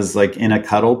 I was like in a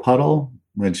cuddle puddle,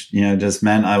 which, just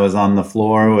meant I was on the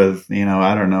floor with,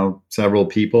 several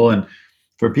people. And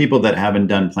for people that haven't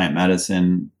done plant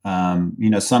medicine,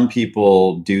 some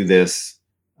people do this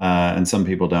and some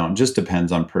people don't. It just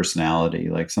depends on personality.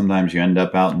 Like sometimes you end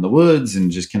up out in the woods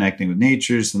and just connecting with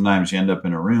nature. Sometimes you end up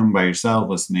in a room by yourself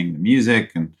listening to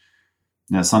music. And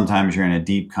sometimes you're in a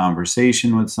deep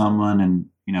conversation with someone. And,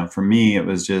 for me, it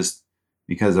was just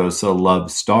because I was so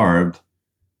love-starved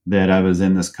that I was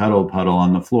in this cuddle puddle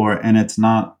on the floor. And it's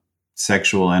not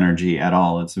sexual energy at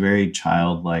all. It's very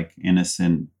childlike,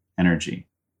 innocent energy.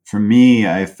 For me,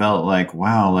 I felt like,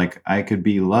 wow, like I could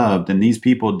be loved. And these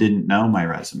people didn't know my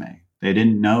resume. They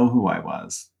didn't know who I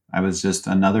was. I was just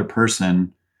another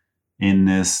person in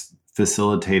this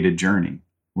facilitated journey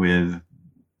with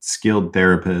skilled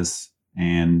therapists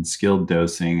and skilled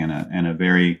dosing and a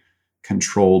very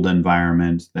controlled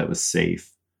environment that was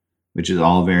safe, which is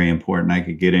all very important. I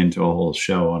could get into a whole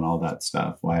show on all that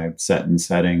stuff, why set and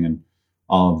setting and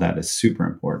all of that is super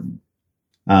important.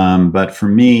 But for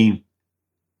me,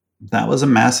 that was a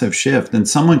massive shift. And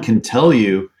someone can tell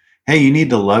you, hey, you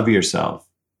need to love yourself.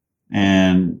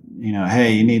 And,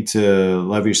 hey, you need to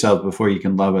love yourself before you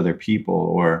can love other people.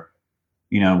 Or,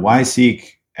 why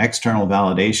seek external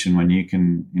validation when you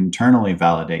can internally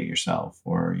validate yourself?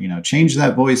 Or, change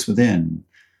that voice within.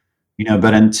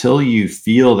 But until you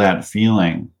feel that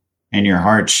feeling and your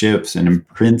heart shifts and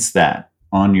imprints that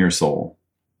on your soul,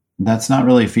 that's not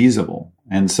really feasible.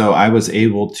 And so I was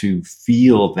able to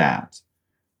feel that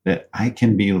I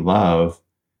can be love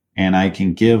and I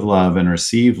can give love and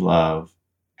receive love.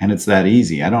 And it's that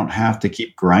easy. I don't have to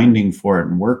keep grinding for it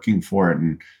and working for it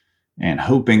and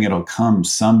hoping it'll come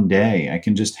someday. I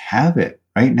can just have it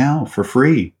right now for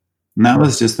free. And that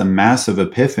was just a massive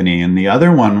epiphany. And the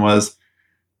other one was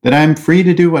that I'm free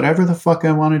to do whatever the fuck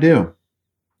I want to do.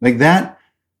 Like that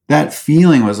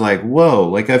feeling was like, whoa,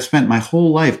 like I've spent my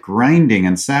whole life grinding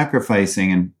and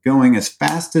sacrificing and going as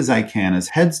fast as I can, as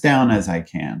heads down as I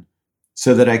can,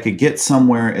 so that I could get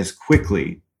somewhere as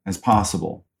quickly as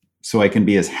possible, so I can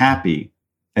be as happy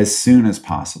as soon as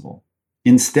possible.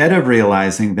 Instead of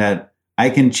realizing that I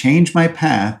can change my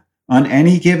path on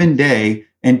any given day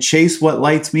and chase what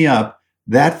lights me up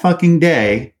that fucking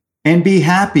day and be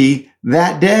happy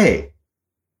that day.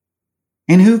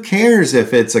 And who cares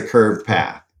if it's a curved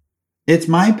path? It's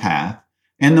my path.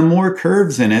 And the more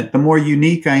curves in it, the more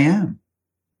unique I am.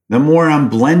 The more I'm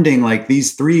blending like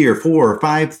these 3 or 4 or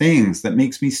 5 things that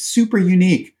makes me super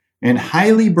unique and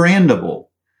highly brandable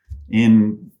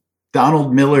in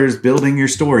Donald Miller's Building Your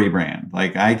Story brand.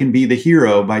 Like I can be the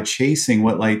hero by chasing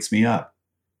what lights me up.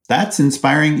 That's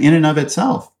inspiring in and of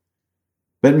itself.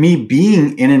 But me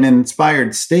being in an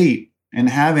inspired state and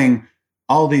having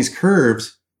all these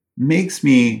curves makes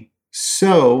me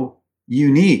so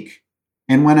unique.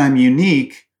 And when I'm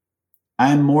unique,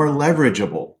 I'm more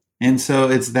leverageable. And so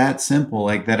it's that simple,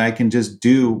 like that I can just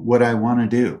do what I want to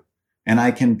do and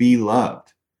I can be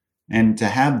loved. And to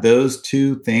have those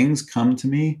two things come to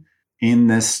me in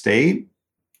this state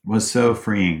was so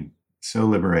freeing, so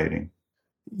liberating.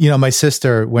 My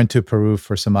sister went to Peru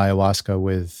for some ayahuasca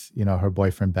with, her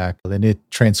boyfriend back, and it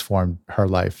transformed her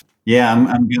life. Yeah,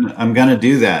 I'm gonna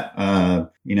do that.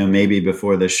 Maybe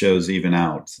before the show's even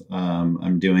out.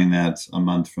 I'm doing that a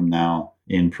month from now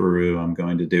in Peru. I'm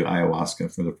going to do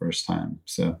ayahuasca for the first time.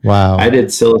 So wow, I did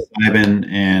psilocybin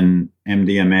and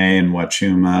MDMA and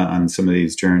Wachuma on some of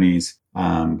these journeys,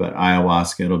 but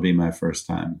ayahuasca it'll be my first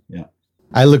time. Yeah,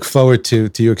 I look forward to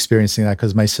you experiencing that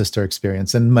because my sister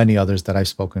experienced and many others that I've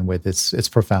spoken with. It's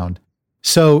profound.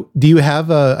 So, do you have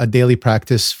a daily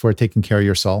practice for taking care of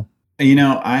your soul?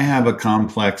 I have a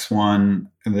complex one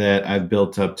that I've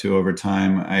built up to over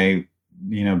time.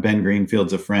 Ben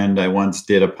Greenfield's a friend. I once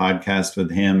did a podcast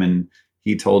with him and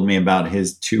he told me about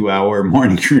his 2-hour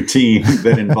morning routine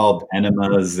that involved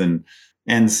enemas.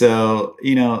 And so,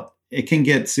 it can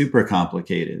get super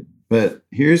complicated. But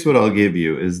here's what I'll give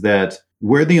you is that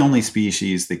we're the only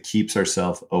species that keeps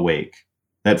ourselves awake,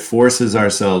 that forces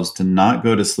ourselves to not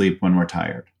go to sleep when we're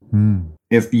tired.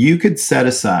 If you could set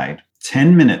aside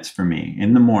 10 minutes for me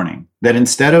in the morning, that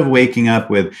instead of waking up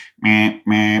with, meh,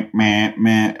 meh, meh,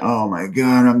 meh, oh my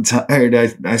God, I'm tired.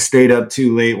 I stayed up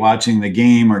too late watching the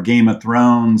game or Game of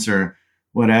Thrones or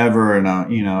whatever. And,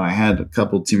 I had a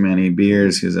couple too many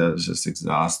beers because I was just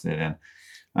exhausted. And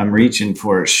I'm reaching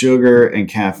for sugar and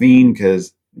caffeine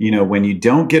because, when you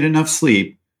don't get enough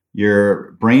sleep,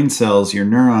 your brain cells, your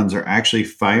neurons are actually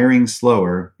firing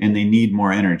slower and they need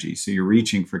more energy. So you're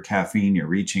reaching for caffeine, you're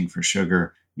reaching for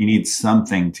sugar. You need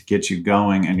something to get you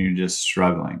going and you're just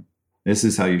struggling. This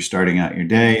is how you're starting out your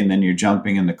day. And then you're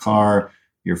jumping in the car,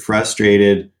 you're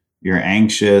frustrated, you're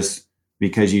anxious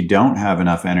because you don't have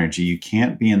enough energy. You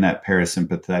can't be in that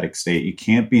parasympathetic state. You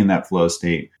can't be in that flow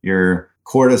state. Your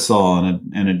cortisol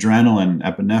and adrenaline,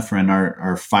 epinephrine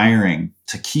are firing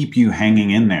to keep you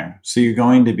hanging in there. So you're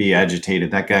going to be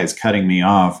agitated. That guy's cutting me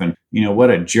off. And,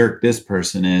 what a jerk this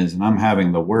person is. And I'm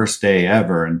having the worst day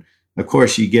ever. And of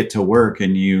course, you get to work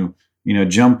and you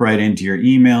jump right into your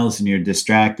emails and you're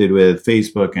distracted with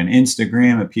Facebook and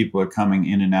Instagram, and people are coming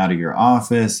in and out of your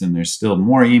office and there's still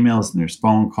more emails and there's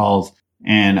phone calls.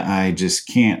 And I just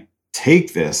can't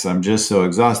take this. I'm just so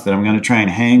exhausted. I'm going to try and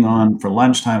hang on for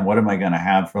lunchtime. What am I going to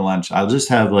have for lunch? I'll just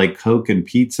have like Coke and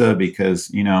pizza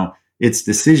because, it's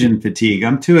decision fatigue.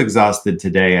 I'm too exhausted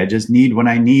today. I just need what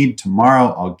I need.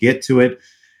 Tomorrow I'll get to it.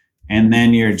 And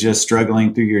then you're just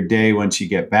struggling through your day. Once you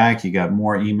get back, you got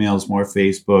more emails, more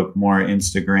Facebook, more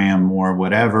Instagram, more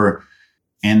whatever.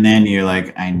 And then you're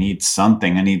like, I need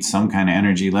something. I need some kind of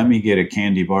energy. Let me get a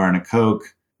candy bar and a Coke.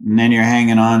 And then you're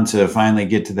hanging on to finally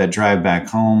get to that drive back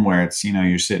home where it's,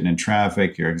 you're sitting in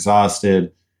traffic, you're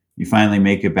exhausted. You finally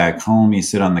make it back home. You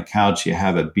sit on the couch, you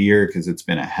have a beer because it's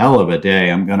been a hell of a day.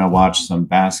 I'm going to watch some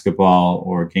basketball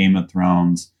or Game of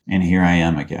Thrones. And here I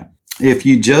am again. If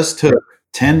you just took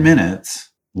 10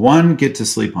 minutes, 1, get to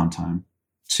sleep on time.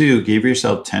 2, give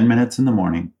yourself 10 minutes in the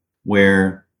morning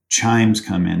where chimes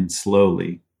come in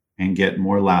slowly and get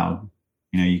more loud.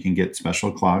 You can get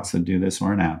special clocks that do this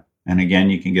or an app. And again,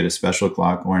 you can get a special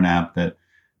clock or an app that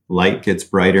light gets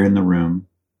brighter in the room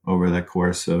over the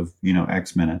course of,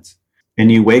 X minutes.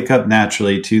 And you wake up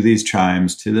naturally to these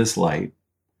chimes, to this light.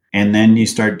 And then you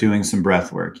start doing some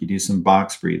breath work. You do some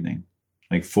box breathing,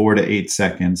 like 4 to 8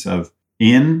 seconds of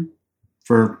in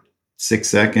for 6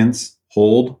 seconds,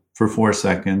 hold for 4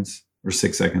 seconds, or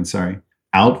 6 seconds,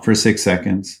 out for 6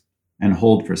 seconds, and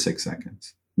hold for 6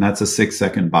 seconds. And that's a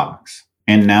 6-second box.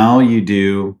 And now you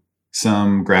do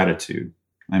some gratitude.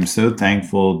 I'm so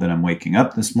thankful that I'm waking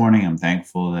up this morning. I'm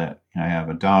thankful that I have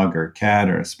a dog or a cat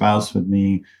or a spouse with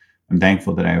me. I'm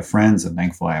thankful that I have friends. I'm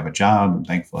thankful I have a job. I'm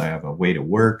thankful I have a way to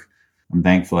work. I'm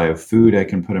thankful I have food I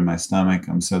can put in my stomach.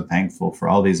 I'm so thankful for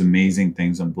all these amazing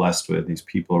things I'm blessed with, these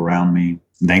people around me.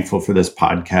 I'm thankful for this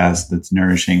podcast that's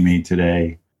nourishing me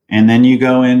today. And then you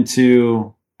go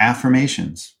into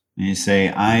affirmations and you say,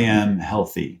 I am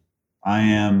healthy. I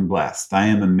am blessed. I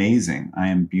am amazing. I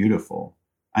am beautiful.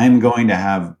 I am going to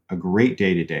have a great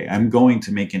day today. I'm going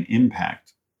to make an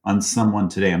impact on someone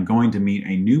today. I'm going to meet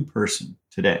a new person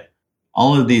today.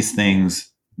 All of these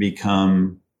things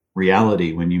become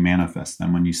reality when you manifest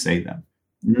them, when you say them.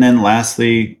 And then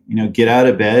lastly, get out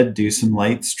of bed, do some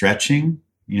light stretching,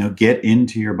 get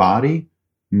into your body,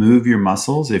 move your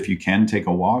muscles. If you can take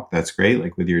a walk, that's great,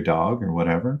 like with your dog or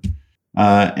whatever.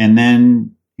 And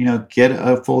then, get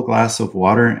a full glass of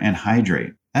water and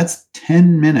hydrate. That's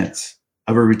 10 minutes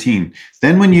of a routine.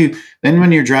 Then when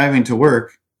you're driving to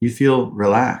work, you feel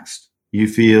relaxed. You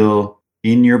feel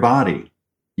in your body.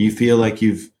 You feel like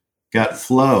you've got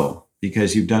flow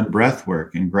because you've done breath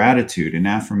work and gratitude and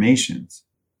affirmations.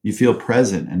 You feel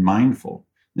present and mindful.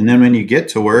 And then when you get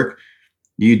to work,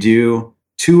 you do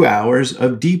 2 hours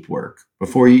of deep work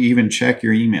before you even check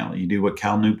your email. You do what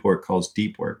Cal Newport calls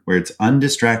deep work, where it's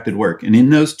undistracted work. And in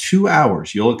those 2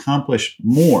 hours, you'll accomplish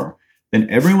more than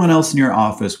everyone else in your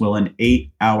office will in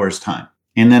 8 hours' time.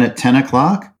 And then at 10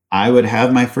 o'clock, I would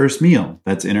have my first meal.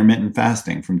 That's intermittent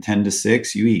fasting. From 10 to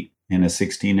 6, you eat in a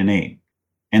 16 and 8.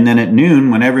 And then at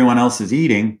noon, when everyone else is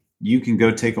eating, you can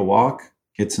go take a walk,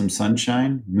 get some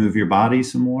sunshine, move your body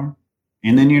some more.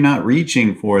 And then you're not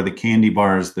reaching for the candy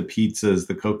bars, the pizzas,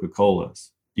 the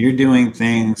Coca-Colas. You're doing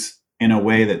things in a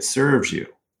way that serves you.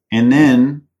 And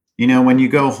then, when you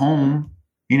go home,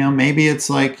 Maybe it's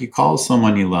like you call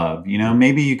someone you love,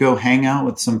 maybe you go hang out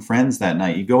with some friends that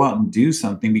night. You go out and do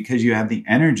something because you have the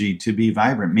energy to be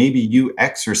vibrant. Maybe you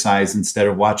exercise instead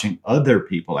of watching other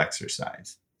people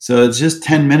exercise. So it's just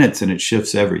 10 minutes and it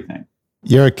shifts everything.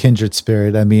 You're a kindred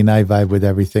spirit. I mean, I vibe with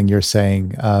everything you're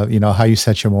saying. How you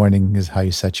set your morning is how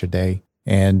you set your day.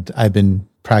 And I've been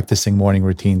practicing morning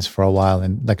routines for a while.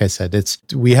 And like I said,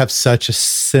 we have such a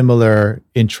similar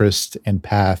interest and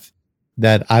path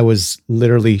that I was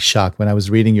literally shocked when I was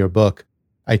reading your book.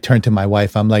 I turned to my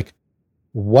wife. I'm like,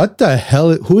 what the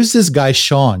hell? Who is this guy,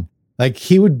 Shawn? Like,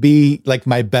 he would be like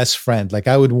my best friend. Like,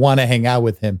 I would want to hang out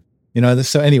with him.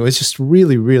 So anyway, it's just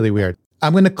really, really weird.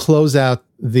 I'm going to close out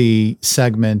the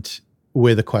segment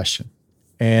with a question.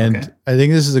 And okay. I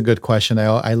think this is a good question.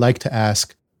 I like to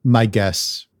ask my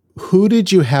guests, who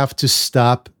did you have to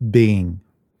stop being?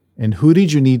 And who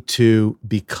did you need to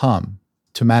become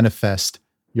to manifest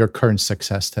your current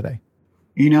success today?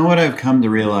 You know what I've come to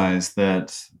realize,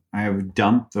 that I've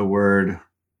dumped the word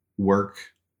work.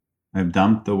 I've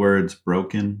dumped the words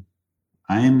broken.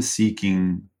 I am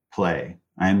seeking play.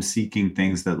 I am seeking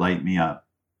things that light me up.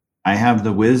 I have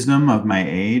the wisdom of my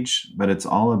age, but it's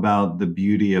all about the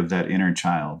beauty of that inner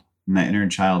child. And that inner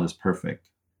child is perfect.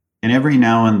 And every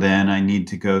now and then I need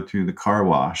to go through the car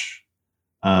wash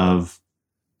of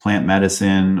plant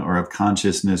medicine or of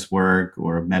consciousness work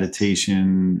or of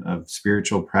meditation, of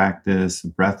spiritual practice,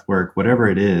 breath work, whatever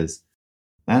it is.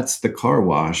 That's the car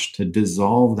wash to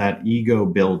dissolve that ego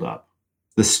buildup.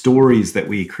 The stories that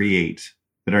we create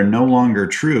that are no longer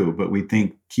true, but we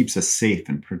think keeps us safe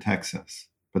and protects us.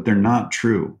 But they're not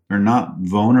true. They're not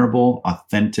vulnerable,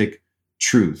 authentic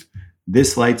truth.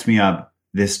 This lights me up.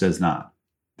 This does not.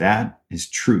 That is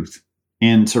truth.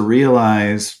 And to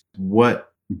realize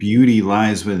what beauty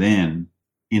lies within,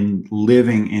 in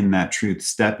living in that truth,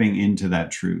 stepping into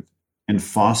that truth and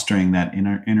fostering that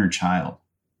inner child.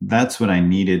 That's what I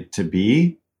needed to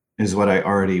be, is what I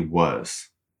already was.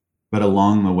 But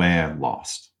along the way, I've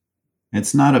lost.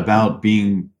 It's not about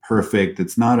being perfect.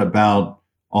 It's not about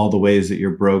all the ways that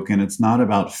you're broken. It's not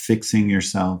about fixing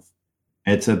yourself.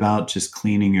 It's about just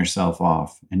cleaning yourself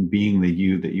off and being the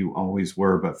you that you always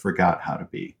were, but forgot how to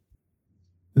be.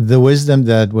 The wisdom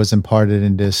that was imparted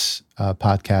in this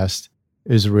podcast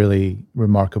is really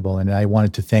remarkable. And I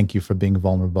wanted to thank you for being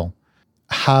vulnerable.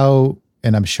 How,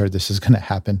 and I'm sure this is going to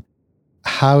happen,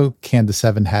 how can the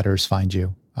Seven Hatters find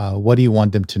you? What do you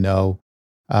want them to know?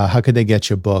 How could they get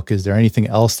your book? Is there anything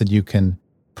else that you can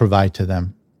provide to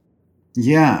them?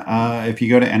 Yeah. If you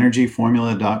go to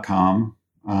energyformula.com,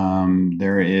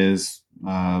 there is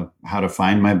how to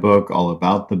find my book, all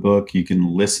about the book. You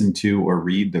can listen to or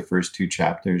read the first 2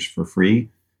 chapters for free.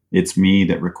 It's me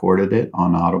that recorded it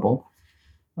on Audible.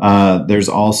 There's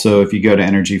also, if you go to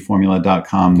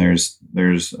energyformula.com,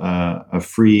 there's a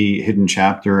free hidden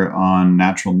chapter on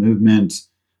natural movement,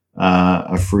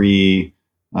 a free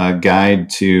guide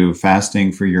to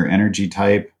fasting for your energy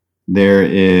type. There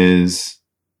is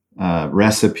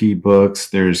recipe books.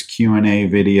 There's Q&A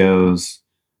videos.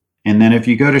 And then if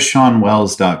you go to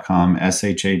ShawnWells.com,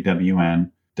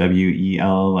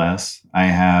 ShawnWells, I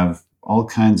have all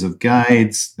kinds of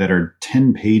guides that are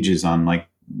 10 pages on like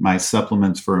my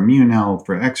supplements for immune health,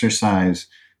 for exercise,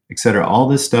 etc. All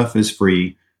this stuff is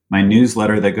free. My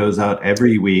newsletter that goes out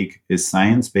every week is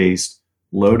science-based,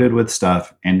 loaded with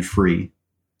stuff, and free.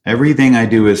 Everything I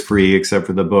do is free except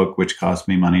for the book, which cost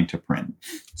me money to print.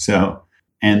 So,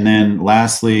 and then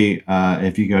lastly,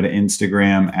 if you go to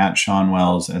Instagram at Shawn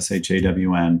Wells,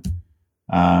 SHAWN,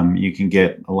 you can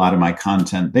get a lot of my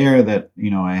content there that,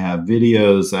 I have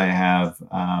videos, I have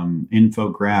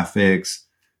infographics,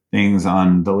 things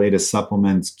on the latest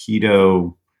supplements,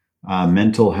 keto,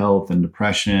 mental health and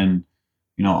depression,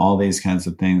 all these kinds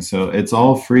of things. So it's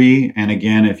all free. And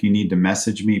again, if you need to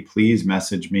message me, please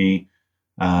message me.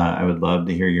 I would love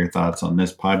to hear your thoughts on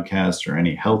this podcast or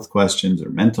any health questions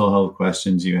or mental health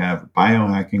questions you have,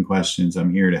 biohacking questions.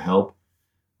 I'm here to help.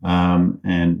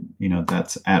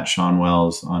 That's at Shawn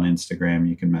Wells on Instagram.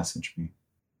 You can message me.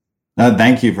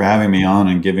 Thank you for having me on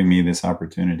and giving me this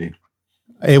opportunity.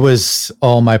 It was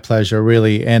all my pleasure,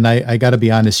 really. And I got to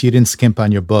be honest, you didn't skimp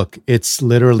on your book. It's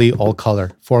literally all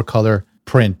color, 4-color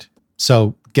print.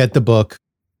 So get the book,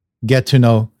 get to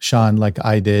know Shawn like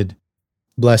I did.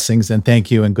 Blessings and thank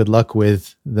you and good luck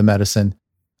with the medicine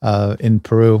in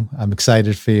Peru. I'm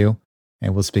excited for you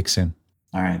and we'll speak soon.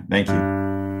 All right. Thank you.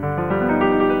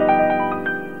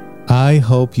 I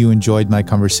hope you enjoyed my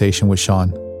conversation with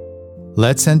Shawn.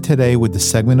 Let's end today with the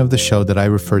segment of the show that I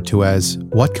refer to as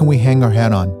What Can We Hang Our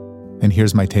Hat On? And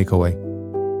here's my takeaway.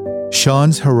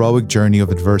 Shawn's heroic journey of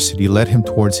adversity led him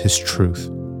towards his truth,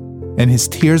 and his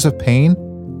tears of pain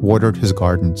watered his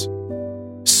gardens.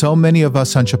 So many of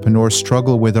us entrepreneurs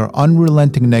struggle with our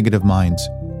unrelenting negative minds,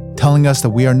 telling us that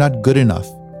we are not good enough,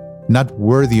 not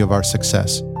worthy of our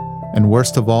success, and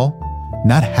worst of all,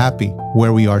 not happy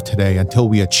where we are today until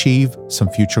we achieve some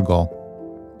future goal.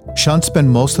 Shawn spent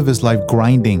most of his life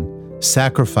grinding,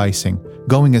 sacrificing,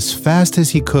 going as fast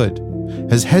as he could,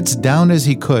 as heads down as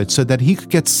he could, so that he could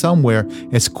get somewhere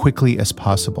as quickly as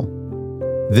possible.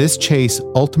 This chase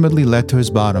ultimately led to his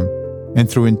bottom, and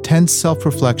through intense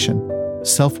self-reflection,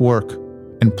 self-work,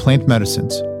 and plant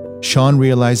medicines, Shawn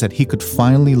realized that he could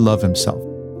finally love himself,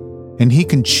 and he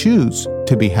can choose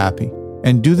to be happy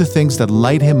and do the things that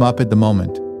light him up at the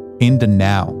moment, in the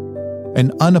now,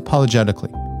 and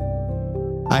unapologetically.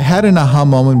 I had an aha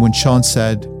moment when Shawn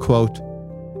said, quote,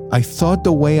 "I thought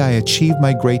the way I achieve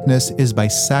my greatness is by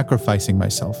sacrificing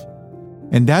myself.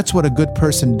 And that's what a good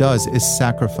person does, is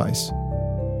sacrifice.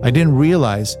 I didn't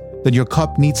realize that your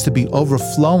cup needs to be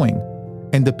overflowing,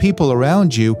 and the people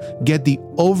around you get the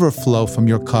overflow from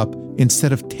your cup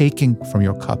instead of taking from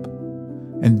your cup.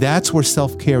 And that's where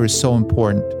self-care is so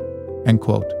important." End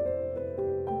quote.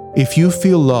 If you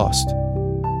feel lost,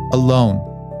 alone,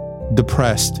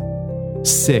 depressed,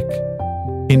 sick,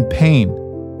 in pain,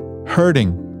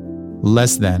 hurting,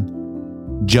 less than,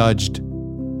 judged,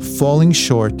 falling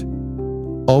short,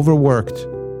 overworked,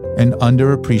 and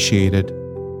underappreciated,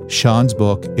 Shawn's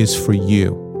book is for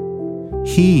you.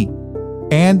 He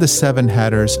and the 7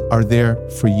 Hatters are there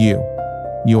for you.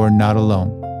 You are not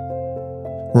alone.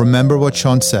 Remember what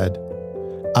Shawn said,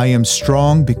 "I am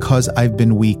strong because I've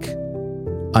been weak.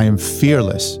 I am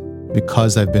fearless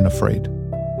because I've been afraid."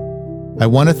 I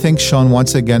want to thank Shawn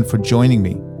once again for joining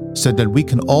me so that we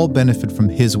can all benefit from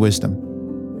his wisdom.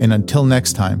 And until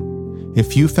next time,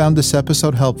 if you found this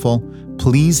episode helpful,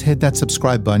 please hit that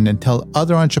subscribe button and tell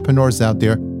other entrepreneurs out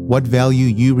there what value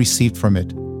you received from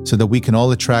it, so that we can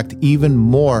all attract even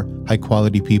more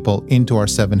high-quality people into our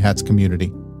 7 Hats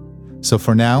community. So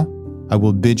for now, I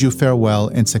will bid you farewell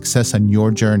and success on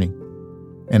your journey.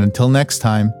 And until next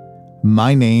time,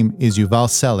 my name is Yuval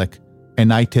Selik,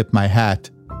 and I tip my hat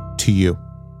to you.